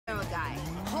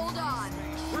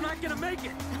make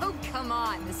it! Oh, come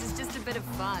on. This is just a bit of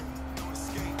fun. No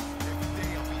escape. Every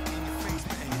day I'll be in your face,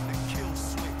 man. Hit the kill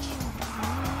switch.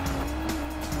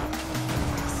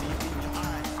 See it in your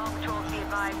eye. All patrols be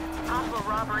advised. Possible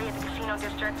robbery at the casino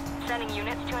district. Sending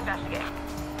units to investigate.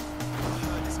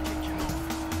 Blood is kicking off.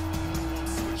 I'm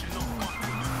switching off.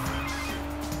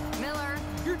 Miller?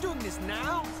 You're doing this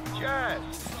now? Jess,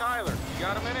 Tyler, you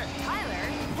got a minute? Tyler?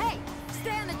 Hey!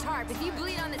 Stay on the tarp. If you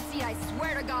bleed on the sea, I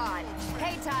swear to God.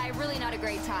 Hey, Ty, really not a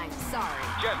great time. Sorry.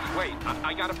 Jess, wait,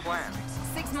 I got a plan.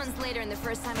 6 months later, and the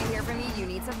first time I hear from you, you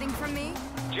need something from me?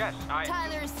 Jess,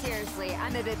 Tyler, seriously,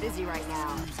 I'm a bit busy right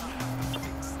now.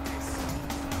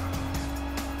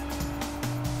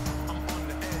 I'm on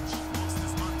the edge.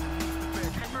 Monsters underneath the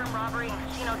bed. Confirmed robbery in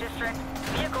casino district.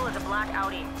 Vehicle is a black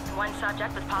Audi. One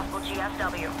subject with possible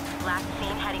GSW. Last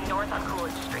seen heading north on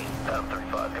Coolidge Street. Adam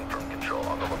 35, confirm control.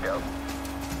 On the lookout.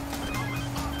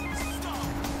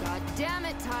 God damn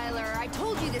it, Tyler. I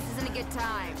told you this isn't a good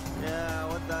time. Yeah,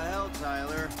 what the hell,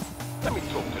 Tyler? let me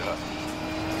talk to her.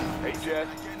 Hey, Jess.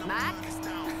 Mac?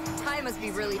 Ty must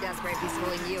be really desperate if he's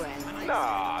pulling you in.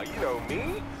 Nah, you know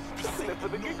me. Just in it for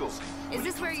the giggles. Is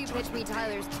this where you pitch me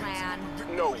Tyler's plan?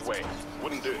 No way.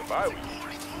 Wouldn't do it if I were you.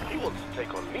 He wants to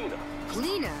take on Lena.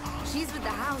 Lena? She's with the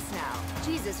house now.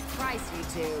 Jesus Christ, you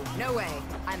two. No way.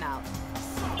 I'm out.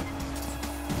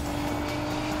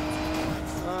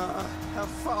 How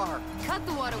far? Cut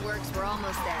the waterworks. We're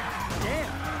almost there.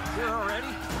 Damn, you're already?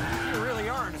 You really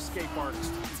are an escape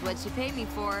artist. It's what you paid me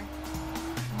for.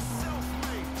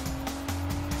 Self-made.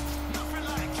 Nothing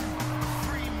like you.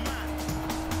 Free man.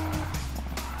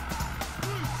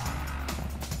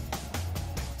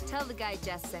 Tell the guy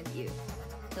Jess sent you.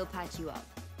 He'll patch you up.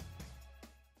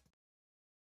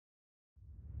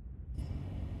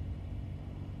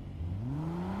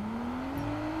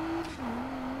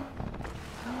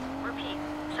 Repeat.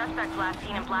 Suspect last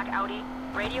seen in black Audi.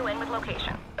 Radio in with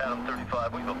location. Adam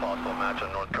 35, we have a possible match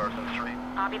on North Carson Street.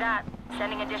 Copy that.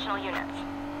 Sending additional units.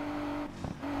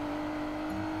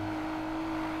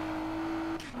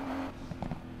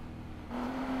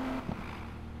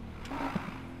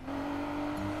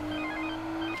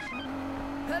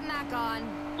 Put Mac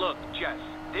on. Look, Jess,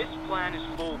 this plan is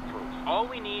foolproof. All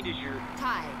we need is your...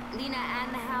 Ty, Lena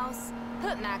and the house.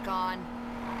 Put Mac on.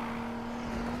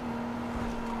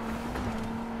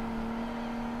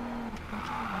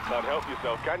 Can't help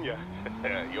yourself, can you?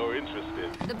 You're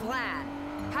interested. The plan.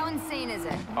 How insane is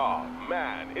it? Oh,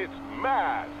 man, it's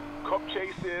mad. Cop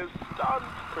chases, stunts,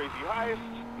 crazy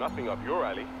heists, nothing up your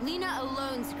alley. Lena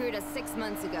alone screwed us 6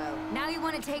 months ago. Now you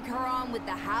want to take her on with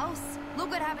the house? Look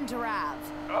what happened to Rav.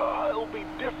 It'll be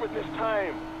different this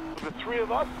time. With the three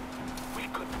of us, we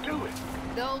could do it.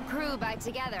 The whole crew back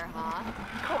together, huh?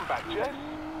 Come back, Jess.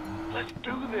 Let's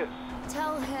do this.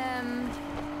 Tell him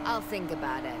I'll think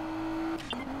about it.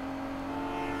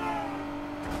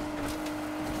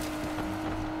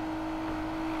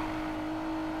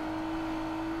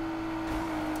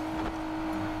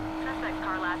 Suspect's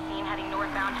car last seen heading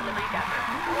northbound to Liberty Desert.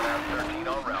 1 out of 13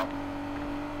 en route.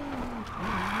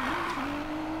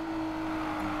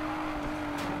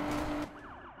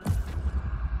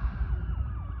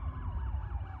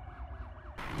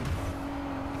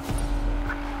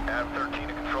 Adam 13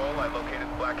 to control, I located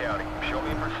the black Audi. Show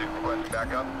me in pursuit, requesting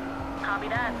backup. Copy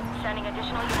that. Sending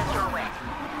additional units your way.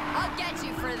 I'll get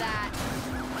you for that.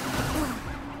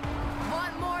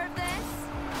 Want more of this?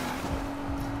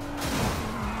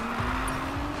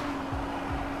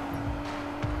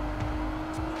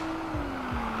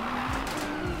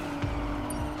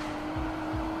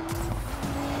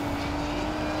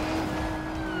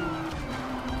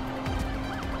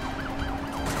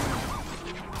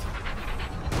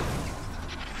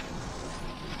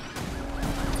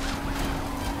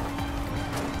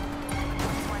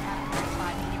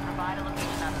 Can you provide a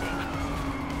location update?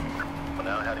 We're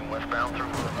now heading westbound through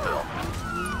Louisville.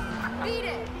 Beat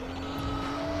it!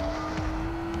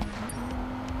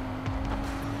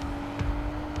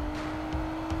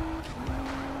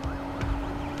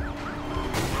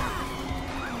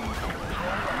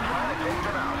 Trying to take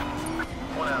them out.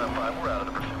 1 out of 5, we're out of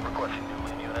the pursuit, requesting new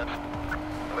lead units.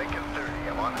 Lincoln 30,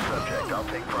 I'm on the subject, I'll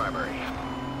take primary.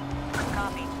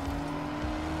 Copy.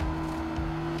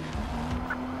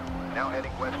 Now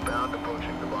heading westbound,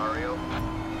 approaching the barrio.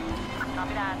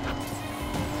 Copy that.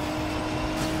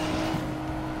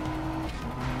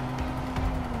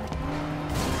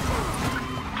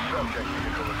 Subject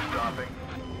vehicle is stopping.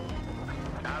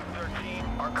 Out of 13,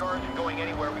 our car isn't going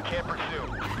anywhere, we can't pursue.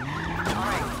 All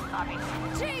right. Copy.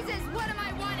 Jesus, what am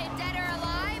I wanted, dead or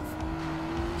alive?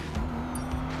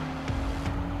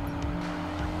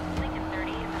 Lincoln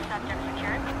 30, is the subject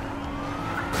secured?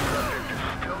 Subject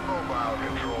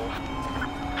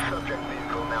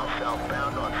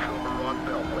southbound on Silver Rock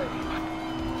Beltway.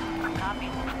 Copy.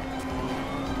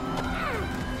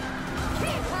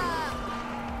 Keep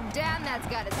up! Damn, that's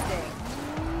gotta sting.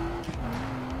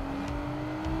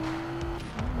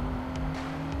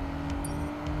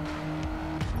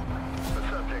 The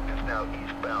subject is now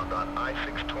eastbound on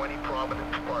I-620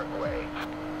 Providence Parkway.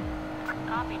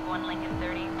 Copied, 1 Lincoln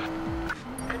 30.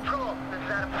 Control, this is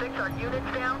Adam 6. Our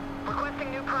unit's down. Requesting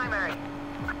new primary.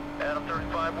 Adam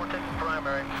 35, we're taking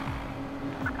primary.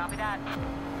 Copy that.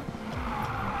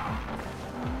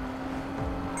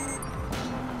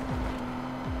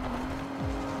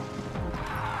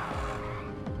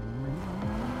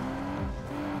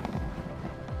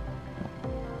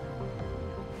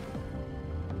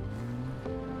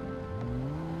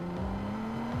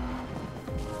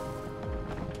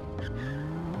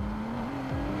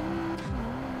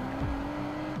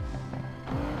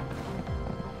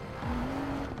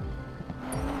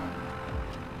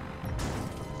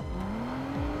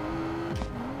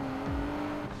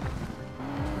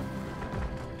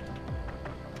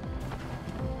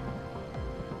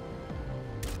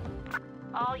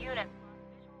 All units.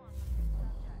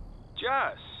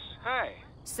 Jess, hey.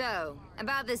 So,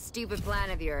 about this stupid plan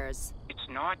of yours. It's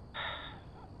not...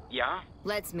 Yeah?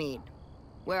 Let's meet.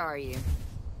 Where are you?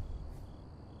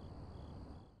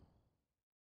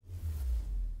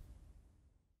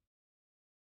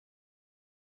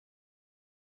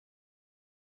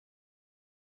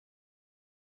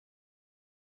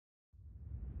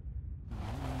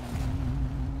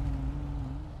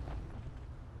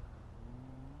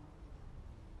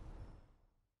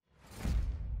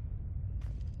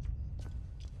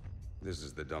 This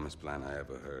is the dumbest plan I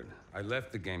ever heard. I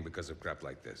left the game because of crap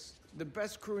like this. The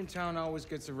best crew in town always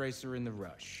gets a racer in the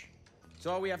rush.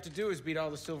 So all we have to do is beat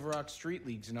all the Silver Rock street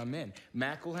leagues and I'm in.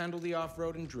 Mac will handle the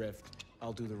off-road and drift.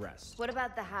 I'll do the rest. What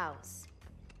about the house?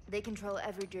 They control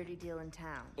every dirty deal in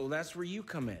town. Oh, that's where you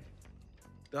come in.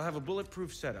 They'll have a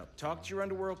bulletproof setup. Talk to your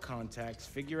underworld contacts,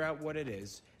 figure out what it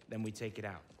is, then we take it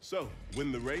out. So,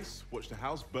 win the race, watch the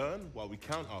house burn while we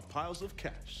count our piles of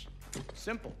cash.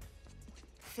 Simple.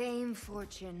 Fame,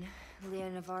 fortune. Leah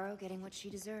Navarro getting what she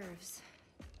deserves.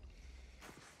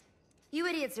 You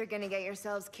idiots are gonna get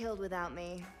yourselves killed without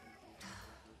me.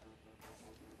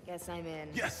 Guess I'm in.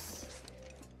 Yes!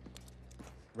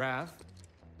 Raph?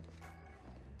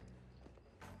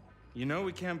 You know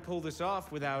we can't pull this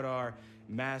off without our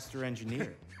master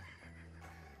engineer.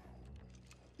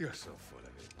 You're so full of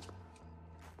it.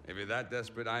 If you're that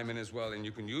desperate, I'm in as well, and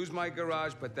you can use my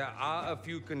garage, but there are a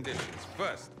few conditions.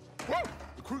 First... Woo!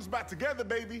 The crew's back together,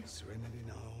 baby! Serenity,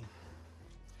 no.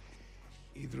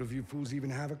 Either of you fools even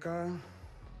have a car?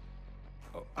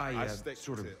 Oh, I stick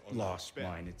sort of to it on lost that.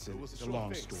 mine. It's It was a a sure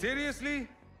long thing. story. Seriously?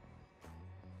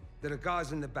 There are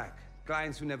cars in the back.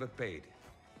 Clients who never paid.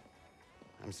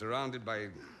 I'm surrounded by...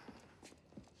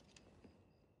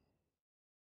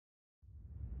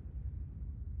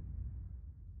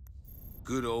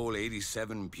 Good old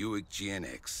 87 Buick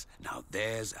GNX. Now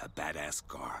there's a badass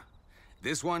car.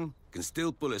 This one can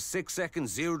still pull a 6-second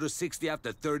 0 to 60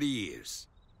 after 30 years.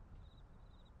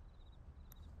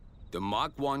 The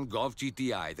Mark I Golf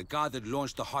GTI, the car that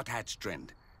launched the hot hatch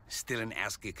trend, still an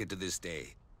ass kicker to this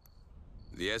day.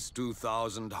 The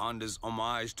S2000 Honda's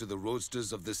homage to the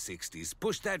roadsters of the 60s.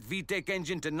 Push that VTEC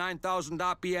engine to 9,000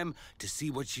 RPM to see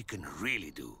what she can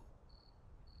really do.